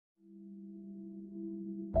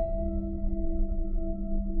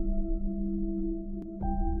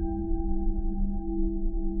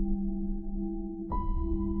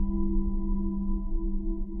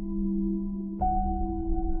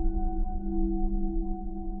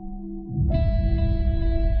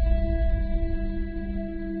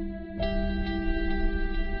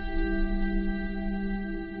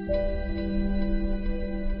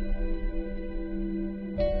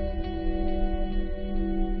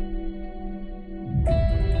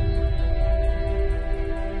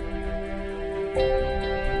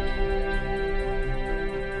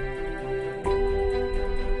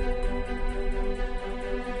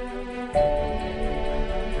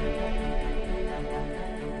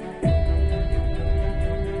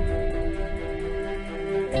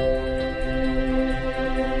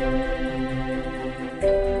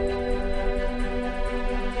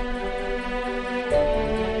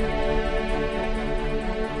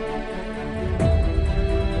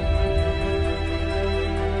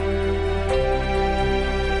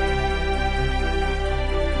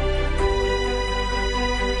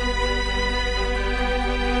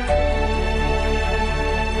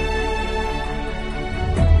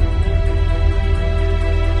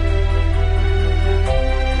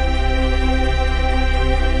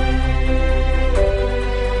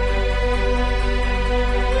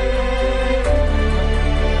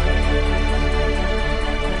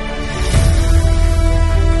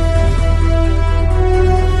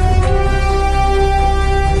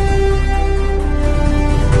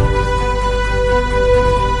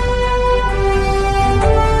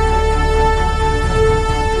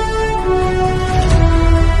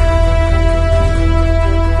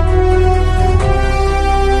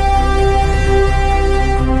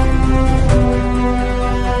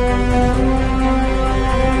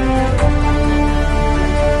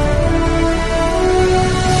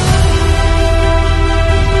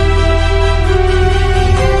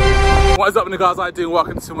What is up, guys? How you doing?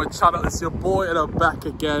 Welcome to my channel. It's your boy and I'm back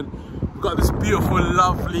again. We've got this beautiful,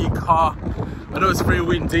 lovely car. I know it's very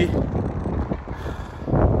windy.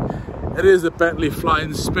 It is a Bentley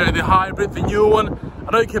Flying Spur, the hybrid, the new one.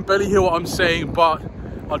 I know you can barely hear what I'm saying, but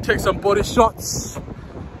I'll take some body shots.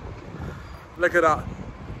 Look at that.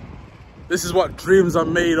 This is what dreams are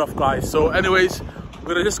made of, guys. So anyways,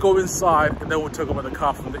 we're gonna just go inside and then we'll talk about the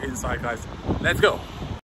car from the inside, guys. Let's go.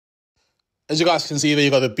 As you guys can see there,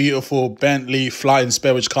 you got the beautiful Bentley Flying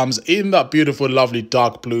Spur, which comes in that beautiful, lovely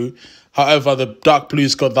dark blue. However, the dark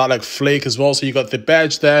blue's got that like flake as well. So you got the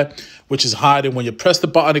badge there, which is hiding. When you press the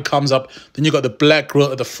button, it comes up. Then you got the black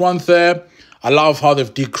grille at the front there. I love how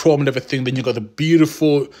they've de-chromed everything. Then you got the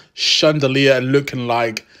beautiful chandelier looking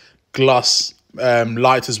like glass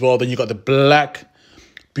light as well. Then you got the black,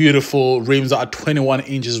 beautiful rims that are 21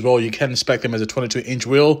 inches as well. You can inspect them as a 22-inch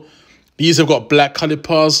wheel. These have got black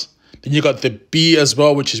calipers. Then you got the B as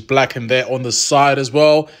well, which is black in there on the side as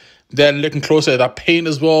well. Then looking closer at that paint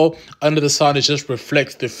as well. Under the side, it just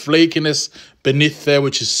reflects the flakiness beneath there,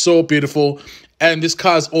 which is so beautiful. And this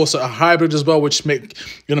car is also a hybrid as well, which makes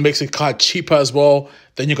the car cheaper as well.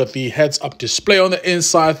 Then you got the heads-up display on the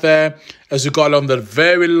inside there. As you got along the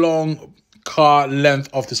very long car length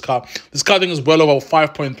of this car. This car, I think, is well over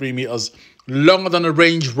 5.3 meters. Longer than a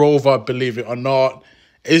Range Rover, believe it or not.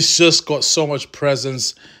 It's just got so much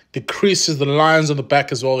presence. The creases, the lines on the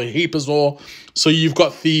back as well, the heap as well. So you've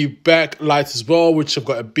got the back lights as well, which have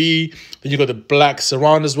got a B. Then you got the black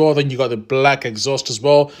surround as well. Then you got the black exhaust as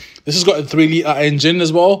well. This has got a 3-litre engine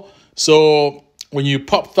as well. So when you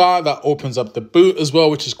pop that opens up the boot as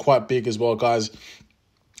well, which is quite big as well, guys.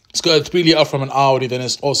 It's got a 3-litre from an Audi. Then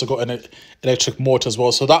it's also got an electric motor as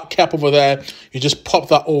well. So that cap over there, you just pop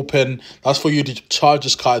that open. That's for you to charge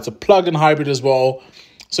this car. It's a plug-in hybrid as well.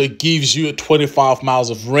 So it gives you 25 miles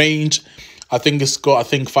of range. I think it's got,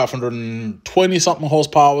 520 something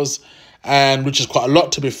horsepower, and which is quite a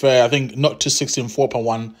lot, to be fair. I think not to 60 in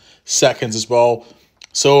 4.1 seconds as well.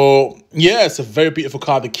 So yeah, it's a very beautiful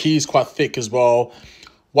car. The key is quite thick as well.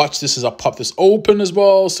 Watch this as I pop this open as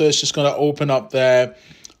well. So it's just gonna open up there.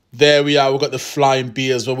 There we are. We've got the Flying B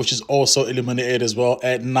as well, which is also illuminated as well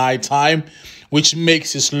at night time, which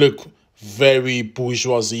makes this look very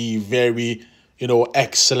bourgeoisie, very, you know,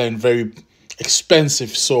 excellent, very expensive,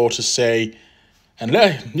 so to say. And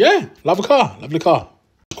yeah, love the car, lovely car.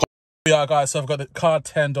 Yeah, guys, so I've got the car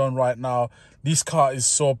turned on right now. This car is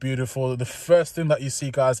so beautiful. The first thing that you see,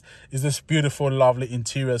 guys, is this beautiful, lovely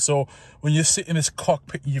interior. So when you sit in this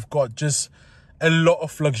cockpit, you've got just a lot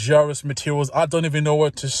of luxurious materials. I don't even know where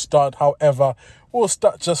to start. However, we'll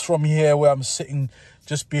start just from here where I'm sitting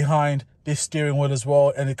just behind this steering wheel as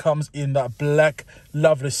well. And it comes in that black,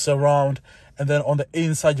 lovely surround. And then on the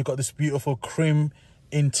inside, you've got this beautiful cream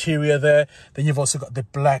interior there. Then you've also got the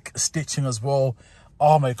black stitching as well.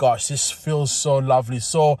 Oh my gosh, this feels so lovely.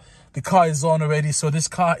 So the car is on already. So this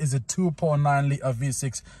car is a 2.9 litre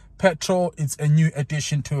V6 petrol. It's a new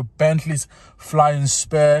addition to Bentley's Flying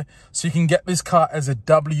Spur. So you can get this car as a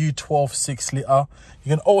W12 6-litre. You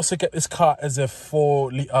can also get this car as a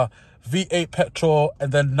 4-litre V8 petrol.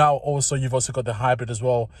 And then now also you've also got the hybrid as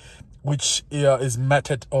well, which is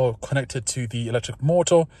matted or connected to the electric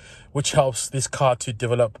motor, which helps this car to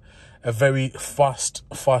develop a very fast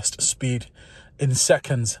speed in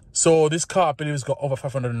seconds. So this car, I believe, has got over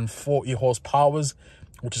 540 horsepower,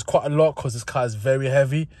 which is quite a lot because this car is very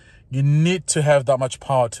heavy. You need to have that much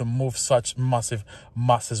power to move such massive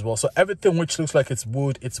mass as well. So everything which looks like it's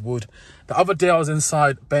wood, it's wood. The other day I was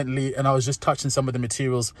inside Bentley and I was just touching some of the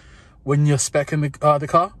materials when you're speccing the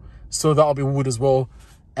car. So that'll be wood as well.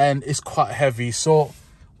 And it's quite heavy. So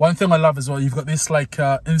one thing I love as well, you've got this like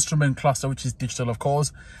instrument cluster, which is digital, of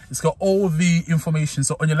course. It's got all the information.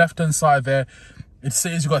 So on your left hand side there, it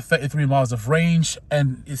says you've got 33 miles of range,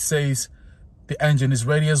 and it says the engine is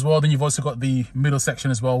ready as well. Then you've also got the middle section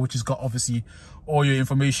as well, which has got obviously all your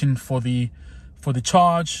information for the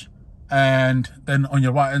charge. And then on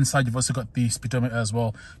your right hand side, you've also got the speedometer as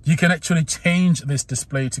well. You can actually change this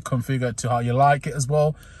display to configure it to how you like it as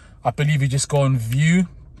well. I believe you just go on view.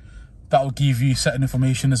 That will give you certain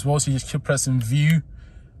information as well. So you just keep pressing view.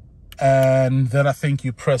 And then I think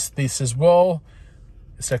you press this as well.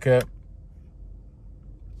 It's like a...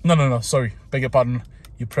 No, sorry. Beg your pardon.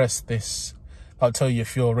 You press this. I'll tell you your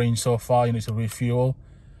fuel range so far. You need to refuel.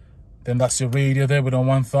 Then that's your radio there. We don't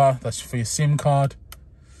want that. That's for your SIM card.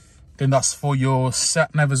 Then that's for your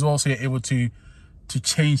sat nav as well. So you're able to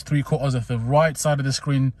change 3/4 of the right side of the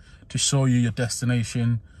screen to show you your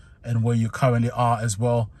destination and where you currently are as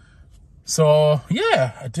well. So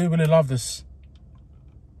yeah, I do really love this.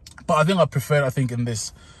 But I think I prefer it, I think, in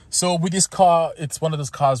this. So with this car, it's one of those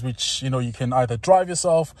cars which, you know, you can either drive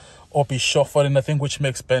yourself or be chauffeured in, I think, which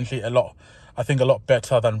makes Bentley a lot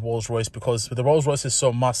better than Rolls-Royce, because the Rolls-Royce is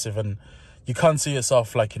so massive and you can't see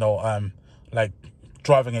yourself like, you know, like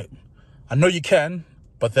driving it. I know you can,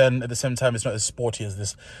 but then at the same time, it's not as sporty as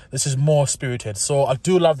this. This is more spirited. So I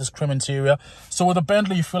do love this chrome interior. So with a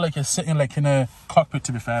Bentley, you feel like you're sitting like in a cockpit,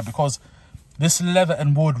 to be fair, because this leather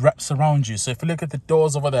and wood wraps around you. So if you look at the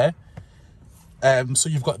doors over there, so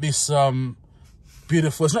you've got this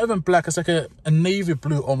beautiful, it's not even black, it's like a navy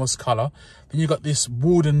blue almost color. Then you've got this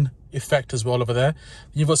wooden effect as well over there.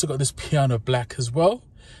 Then you've also got this piano black as well.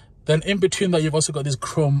 Then in between that, you've also got these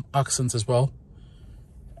chrome accents as well.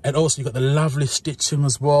 And also you've got the lovely stitching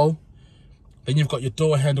as well. Then you've got your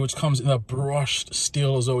door handle, which comes in a brushed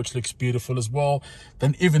steel as well, which looks beautiful as well.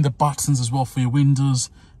 Then even the buttons as well for your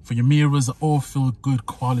windows, for your mirrors, they all feel good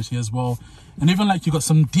quality as well. And even like you've got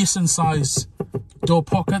some decent size door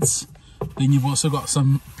pockets. Then you've also got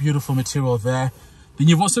some beautiful material there. Then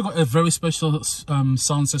you've also got a very special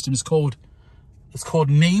sound system. It's called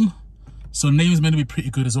Name. So Name is meant to be pretty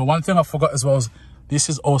good as well. One thing I forgot as well is this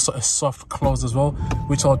is also a soft close as well,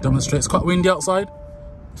 which I'll demonstrate. It's quite windy outside.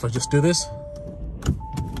 If I just do this.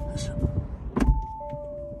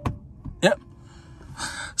 Yep.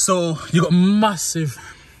 So you got massive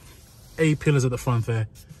A pillars at the front there.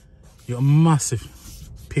 You got massive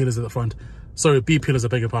pillars at the front. Sorry, B pillars, I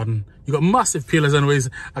beg your pardon. You got massive pillars anyways.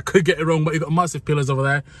 I could get it wrong, but you got massive pillars over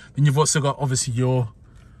there. Then you've also got obviously your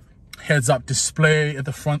heads-up display at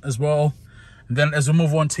the front as well. And then as we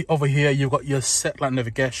move on to over here, you've got your satellite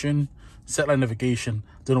navigation.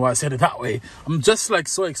 Don't know why I said it that way. I'm just like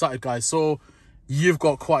so excited, guys. So you've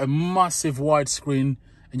got quite a massive wide screen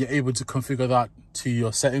and you're able to configure that to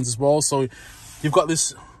your settings as well. So you've got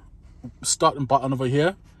this starting button over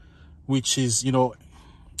here, which is, you know,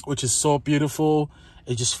 which is so beautiful.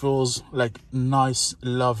 It just feels like nice,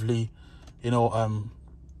 lovely, you know,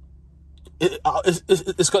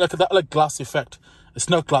 it's got like that like glass effect. It's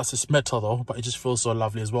not glass, it's metal though, but it just feels so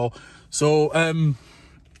lovely as well. So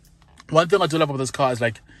one thing I do love about this car is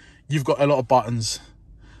like you've got a lot of buttons.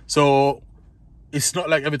 So it's not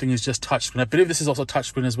like everything is just touchscreen. I believe this is also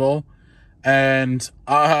touchscreen as well. And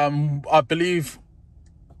I believe,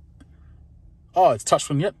 oh, it's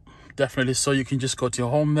touchscreen, yep, definitely. So you can just go to your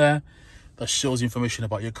home there. That shows you information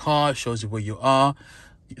about your car, shows you where you are.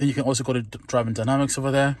 Then you can also go to driving dynamics over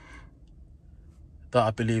there. That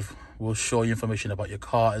I believe will show you information about your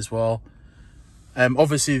car as well.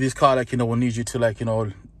 Obviously this car, like, you know, will need you to, like, you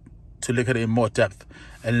know, to look at it in more depth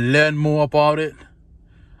and learn more about it.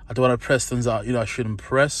 I don't want to press things out, you know, I shouldn't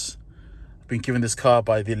press. I've been given this car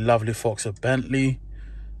by the lovely folks at Bentley.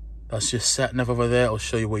 That's your sat nav over there. I'll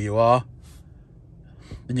show you where you are.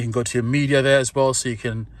 Then you can go to your media there as well, so you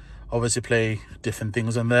can obviously play different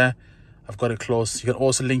things on there. I've got it close. You can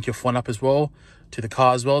also link your phone app as well to the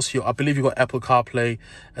car as well. So I believe you've got Apple CarPlay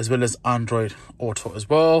as well as Android Auto as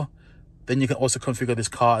well. Then you can also configure this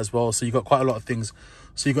car as well. So you've got quite a lot of things.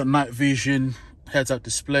 So you've got night vision, heads-up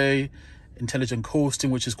display, intelligent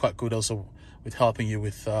coasting, which is quite good also with helping you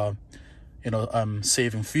with, you know,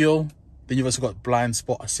 saving fuel. Then you've also got blind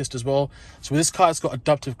spot assist as well. So with this car, it's got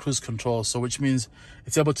adaptive cruise control. So which means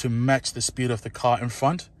it's able to match the speed of the car in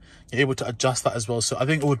front. You're able to adjust that as well. So I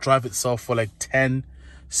think it will drive itself for like 10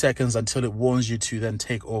 seconds until it warns you to then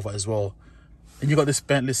take over as well. And you've got this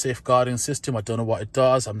Bentley safeguarding system. I don't know what it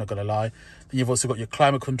does, I'm not gonna lie. Then you've also got your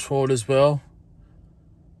climate control as well.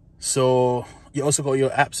 So you also got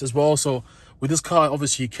your apps as well. So with this car,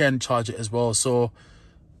 obviously you can charge it as well. So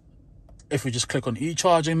if we just click on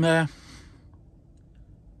e-charging there,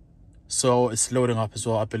 so it's loading up as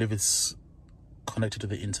well. I believe it's connected to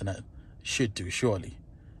the internet. It should do, surely.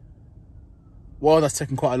 Well, that's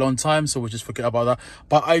taking quite a long time, so we'll just forget about that.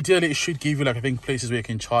 But ideally, it should give you, like, I think, places where you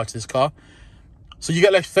can charge this car. So you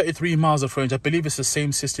get like 33 miles of range. I believe it's the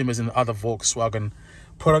same system as in other Volkswagen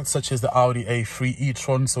products, such as the Audi A3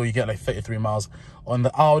 e-tron. So you get like 33 miles on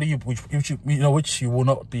the Audi, which you will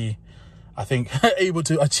not be, I think, able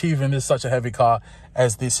to achieve in this such a heavy car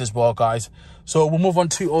as this as well, guys. So we'll move on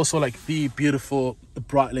to also like the beautiful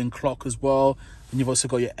Breitling clock as well. And you've also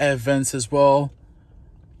got your air vents as well.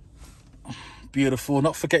 Beautiful.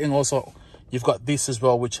 Not forgetting also you've got this as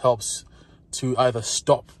well, which helps to either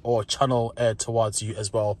stop or channel air towards you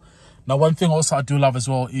as well. Now one thing also I do love as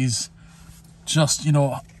well is just, you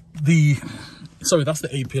know, sorry, that's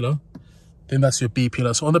the A pillar, then that's your B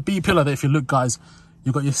pillar. So on the B pillar there, if you look, guys,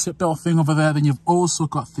 you've got your seatbelt thing over there. Then you've also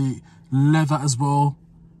got the leather as well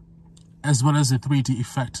as the 3D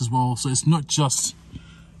effect as well. So it's not just,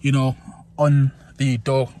 you know, on the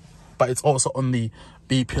door, but it's also on the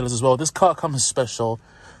B pillars as well. This car comes special.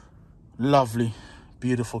 Lovely,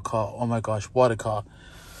 beautiful car. Oh my gosh, what a car.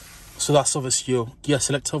 So that's obviously your gear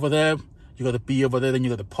select over there. You got the B over there, then you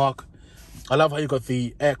got the park. I love how you got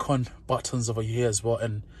the aircon buttons over here as well.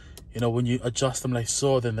 And you know, when you adjust them like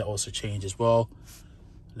so, then they also change as well.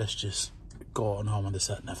 Let's just go on home on the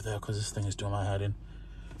sat nav there, because this thing is doing my head in.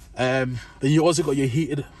 Then you also got your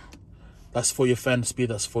heated. That's for your fan speed.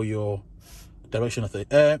 That's for your direction of the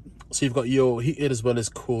air. So you've got your heated as well as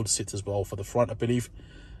cooled seats as well for the front, I believe.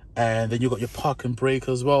 And then you've got your park and brake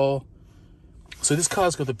as well. So this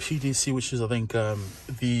car's got the PDC, which is, I think,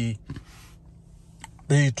 the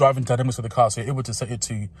driving dynamics of the car. So you're able to set it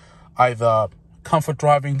to either comfort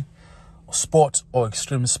driving, sport, or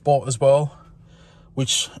extreme sport as well,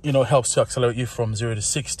 which, you know, helps to accelerate you from 0 to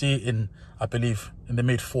 60 in, I believe, in the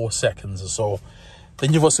mid 4 seconds or so.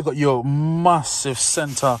 Then you've also got your massive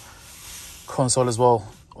center console as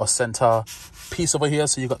well, or center piece over here.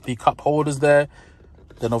 So you've got the cup holders there.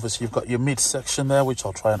 Then obviously you've got your mid section there, which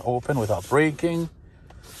I'll try and open without breaking.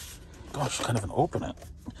 Gosh, I can't even open it.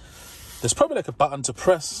 There's probably like a button to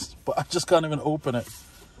press, but I just can't even open it.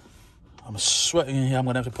 I'm sweating in here. I'm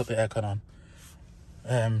gonna have to put the aircon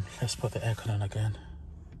on. Let's put the aircon on again,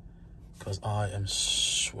 because I am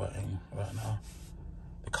sweating right now.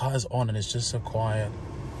 The car is on and it's just so quiet.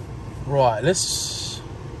 Right, let's...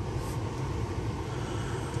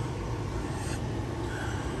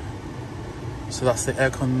 So that's the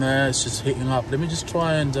aircon there. It's just heating up. Let me just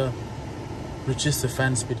try and reduce the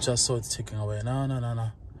fan speed just so it's ticking away.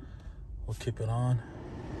 No. We'll keep it on.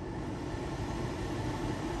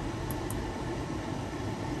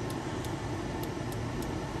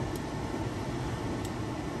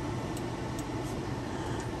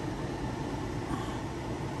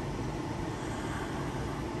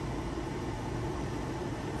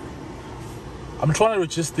 I'm trying to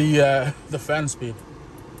reduce the fan speed.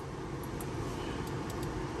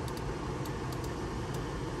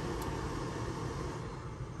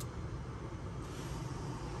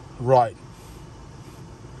 Right.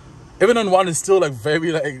 Even on one, it's still like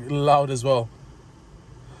very like loud as well.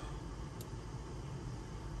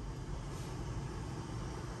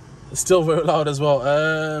 It's still very loud as well.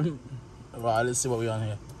 Right, let's see what we're on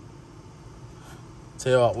here.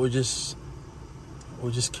 Tell you what, we'll just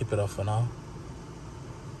keep it off for now.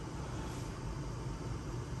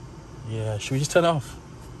 Yeah, should we just turn it off?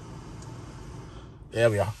 There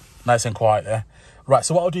we are, nice and quiet there. Right,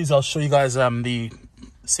 so what I'll do is I'll show you guys the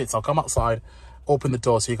seats. I'll come outside, open the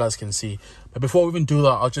door so you guys can see. But before we even do that,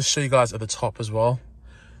 I'll just show you guys at the top as well.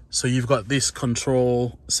 So you've got this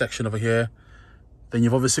control section over here. Then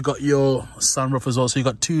you've obviously got your sunroof as well. So you've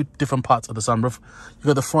got two different parts of the sunroof. You've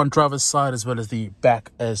got the front driver's side as well as the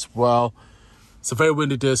back as well. It's a very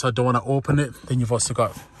windy day, so I don't want to open it. Then you've also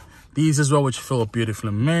got these as well, which feel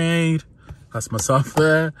beautifully made. That's myself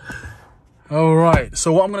there. All right,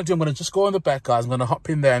 so what I'm going to do, I'm going to just go in the back, guys. I'm going to hop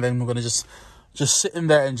in there, and then we're going to just sit in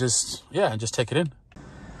there and just take it in.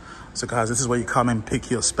 So guys, this is where you come and pick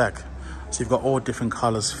your spec. So you've got all different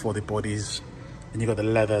colors for the bodies, and you've got the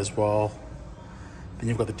leather as well. Then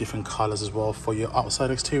you've got the different colors as well for your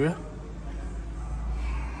outside exterior.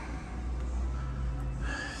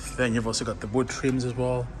 Then you've also got the wood trims as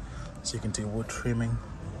well. So you can do wood trimming.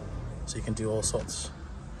 So you can do all sorts.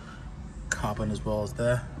 Carbon as well as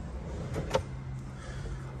there.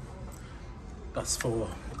 That's for,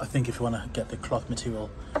 I think, if you want to get the cloth material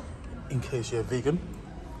in case you're vegan.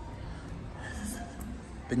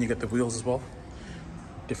 Then you get the wheels as well.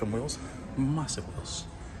 Different wheels, massive wheels.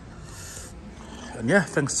 And yeah,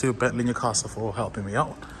 thanks to Bentley Newcastle for helping me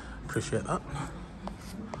out. Appreciate that.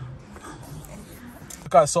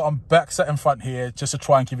 Guys, so I'm back sat in front here just to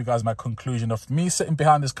try and give you guys my conclusion of me sitting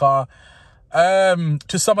behind this car.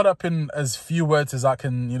 To sum it up in as few words as I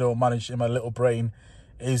can, you know, manage in my little brain,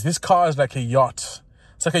 is this car is like a yacht.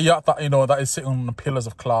 It's like a yacht that, you know, that is sitting on the pillars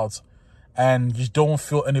of clouds, and you don't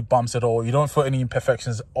feel any bumps at all. You don't feel any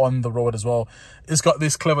imperfections on the road as well. It's got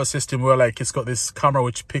this clever system where, like, it's got this camera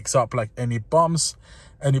which picks up like any bumps,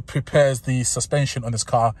 and it prepares the suspension on this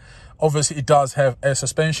car. Obviously it does have air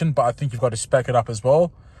suspension, but I think you've got to spec it up as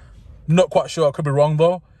well. Not quite sure, I could be wrong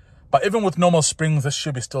though. But even with normal springs, this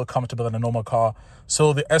should be still comfortable in a normal car.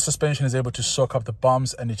 So the air suspension is able to soak up the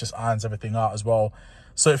bumps, and it just irons everything out as well.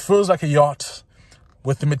 So it feels like a yacht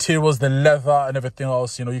with the materials, the leather and everything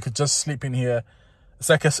else. You know, you could just sleep in here. It's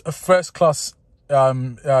like a first class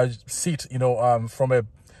seat, you know, from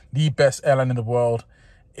the best airline in the world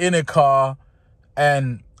in a car.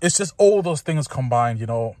 And it's just all those things combined, you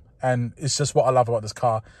know, and it's just what I love about this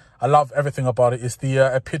car. I love everything about it. It's the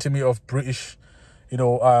epitome of British, you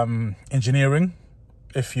know, engineering.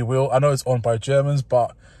 if you will. I know it's owned by Germans,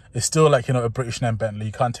 but it's still like, you know, a British name, Bentley.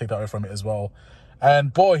 You can't take that away from it as well.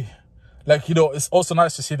 And boy, like, you know, it's also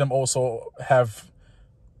nice to see them also have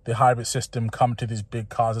the hybrid system come to these big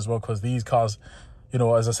cars as well, because these cars, you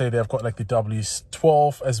know, as I say, they've got like the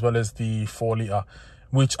W12 as well as the 4-litre,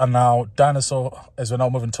 which are now dinosaur, as we're now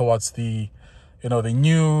moving towards the, you know, the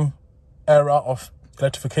new era of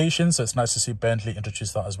electrification. So it's nice to see Bentley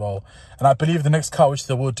introduce that as well. And I believe the next car which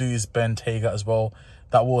they will do is Bentayga as well,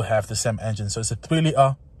 that will have the same engine. So it's a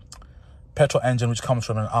 3-litre petrol engine which comes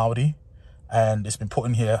from an Audi, and it's been put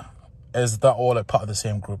in here as that all a part of the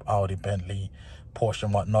same group: Audi, Bentley, Porsche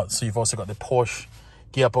and whatnot. So you've also got the Porsche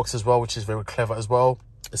gearbox as well, which is very clever as well.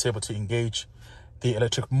 It's able to engage the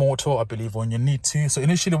electric motor, I believe, when you need to. So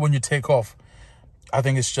initially when you take off, I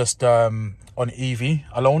think it's just on EV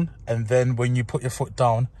alone, and then when you put your foot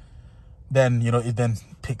down, then, you know, it then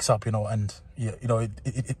picks up, you know, and you know,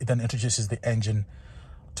 it then introduces the engine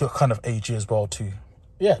to a kind of AG as well to,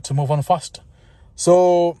 yeah, to move on fast.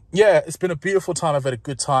 So yeah, it's been a beautiful time. I've had a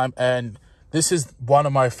good time, and this is one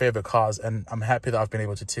of my favorite cars, and I'm happy that I've been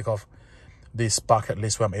able to tick off this bucket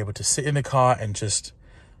list where I'm able to sit in the car and just,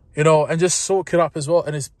 you know, and just soak it up as well.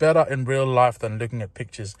 And it's better in real life than looking at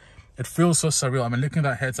pictures. It feels so surreal. I mean, looking at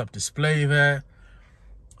that heads-up display there,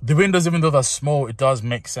 the windows, even though they're small, it does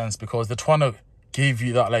make sense because they're trying to give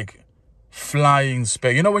you that like flying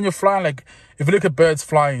spare. You know, when you're flying, like if you look at birds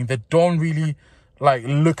flying, they don't really like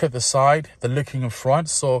look at the side, they're looking in front.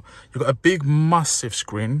 So you've got a big massive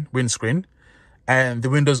screen, windscreen, and the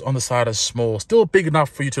windows on the side are small, still big enough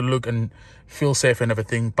for you to look and feel safe and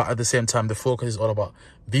everything. But at the same time, the focus is all about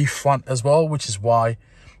the front as well, which is why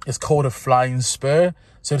it's called a flying spur.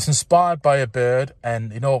 So it's inspired by a bird,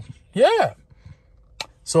 and, you know, yeah.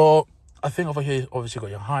 So I think over here, obviously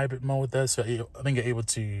got your hybrid mode there. So I think you're able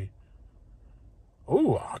to,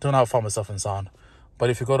 oh, I don't know how far myself in sound,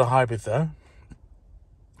 but if you go to hybrid there,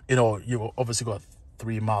 you know, you obviously got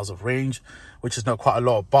 3 miles of range, which is not quite a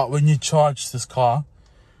lot. But when you charge this car,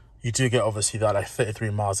 you do get obviously that like 33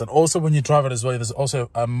 miles. And also when you drive it as well, there's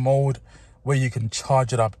also a mode where you can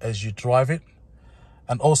charge it up as you drive it.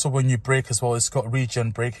 And also when you brake as well, it's got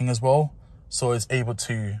regen braking as well. So it's able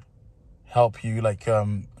to help you like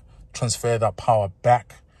transfer that power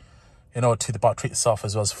back, you know, to the battery itself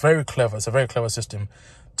as well. It's very clever. It's a very clever system.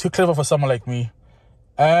 Too clever for someone like me.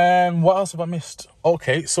 What else have I missed?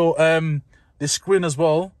 Okay, so the screen as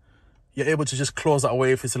well, you're able to just close that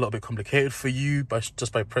away if it's a little bit complicated for you, but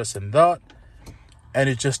just by pressing that, and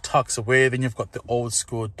it just tucks away. Then you've got the old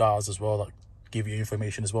school dials as well that give you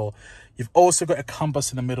information as well. You've also got a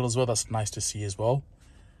compass in the middle as well. That's nice to see as well.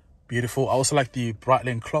 Beautiful. I also like the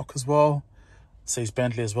Breitling clock as well. It says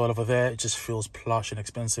Bentley as well over there. It just feels plush and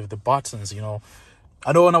expensive. The buttons, you know,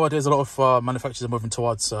 I know nowadays a lot of manufacturers are moving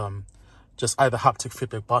towards just either haptic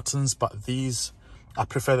feedback buttons, but these, I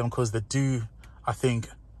prefer them because they do, I think,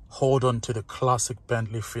 hold on to the classic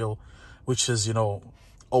Bentley feel, which is, you know,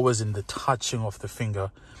 always in the touching of the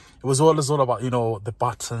finger. It was always all about, you know, the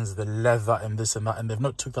buttons, the leather and this and that, and they've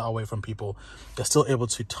not took that away from people. They're still able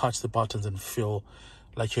to touch the buttons and feel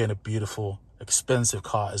like you're in a beautiful, expensive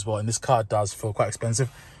car as well. And this car does feel quite expensive.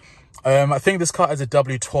 I think this car has a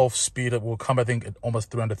W12 speed that will come, I think, at almost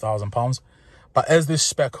 £300,000. But as this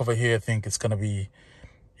spec over here, I think it's going to be,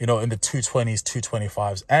 you know, in the 220s,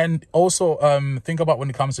 225s. And also think about when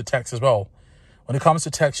it comes to tax as well. When it comes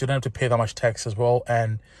to tax, you don't have to pay that much tax as well.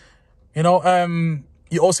 And, you know,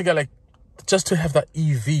 you also get like, just to have that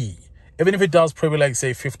EV, even if it does probably like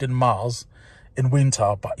say 15 miles in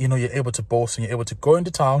winter, but, you know, you're able to boast and you're able to go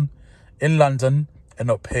into town in London and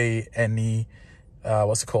not pay any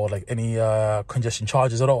what's it called, like any congestion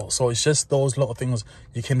charges at all. So it's just those little things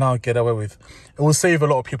you can now get away with. It will save a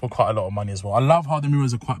lot of people quite a lot of money as well. I love how the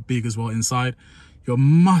mirrors are quite big as well inside. Your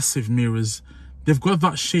massive mirrors, they've got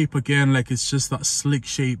that shape again, like it's just that slick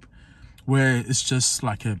shape where it's just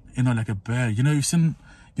like a, you know, like a bird. You know, you've seen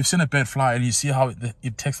a bird fly and you see how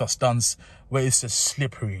it takes that stance where it's just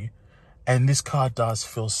slippery, and this car does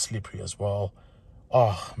feel slippery as well.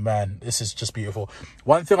 Oh man, this is just beautiful.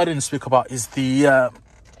 One thing I didn't speak about is the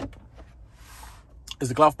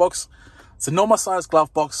glove box. It's a normal size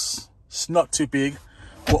glove box. It's not too big.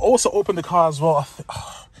 We'll also open the car as well.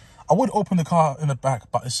 I would open the car in the back,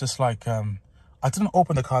 but it's just like I didn't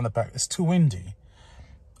open the car in the back. It's too windy.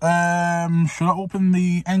 Should I open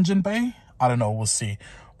the engine bay? I don't know. We'll see.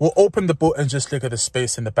 We'll open the boot and just look at the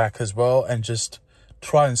space in the back as well, and just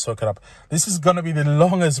try and soak it up. This is going to be the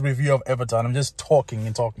longest review I've ever done. I'm just talking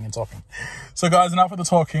and talking and talking. So guys, enough of the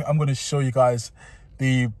talking. I'm going to show you guys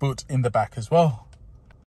the boot in the back as well.